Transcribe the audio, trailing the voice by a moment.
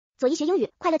左一学英语，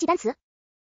快乐记单词。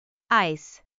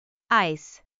ice,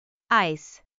 ice,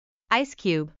 ice, ice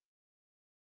cube.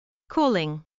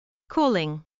 Cooling,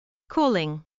 cooling,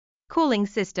 cooling, cooling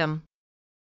system.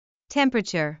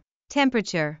 Temperature,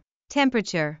 temperature,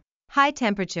 temperature, high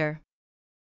temperature.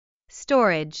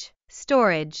 Storage,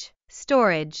 storage,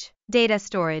 storage, data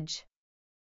storage.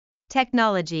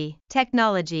 Technology,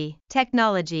 technology,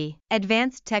 technology,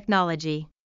 advanced technology.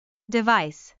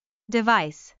 Device,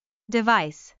 device,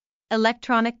 device,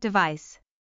 electronic device.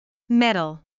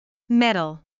 Metal,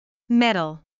 metal,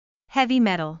 metal, heavy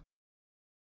metal.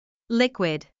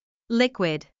 Liquid,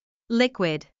 liquid,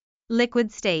 liquid,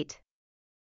 liquid state.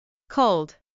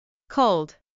 Cold,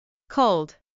 cold,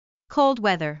 cold, cold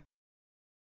weather.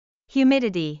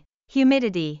 Humidity,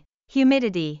 humidity,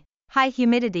 humidity, high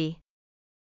humidity.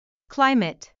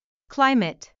 Climate,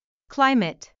 climate,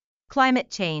 climate, climate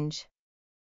change.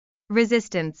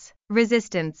 Resistance,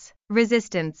 resistance,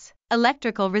 resistance,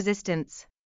 electrical resistance.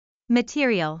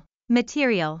 Material,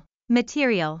 material,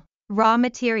 material, raw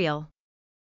material.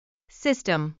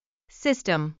 System,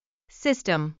 system,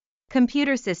 system,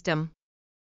 computer system.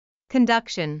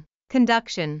 Conduction,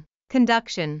 conduction,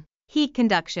 conduction, heat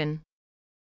conduction.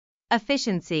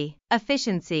 Efficiency,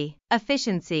 efficiency,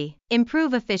 efficiency,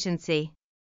 improve efficiency.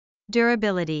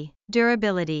 Durability,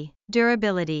 durability,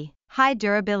 durability, high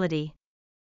durability.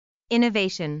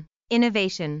 Innovation,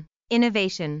 innovation,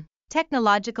 innovation,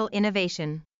 technological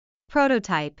innovation.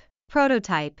 Prototype,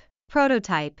 prototype,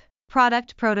 prototype,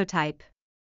 product prototype.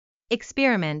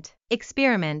 Experiment,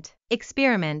 experiment,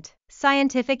 experiment,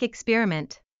 scientific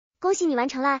experiment. 恭喜你完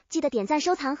成啦！记得点赞、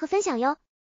收藏和分享哟。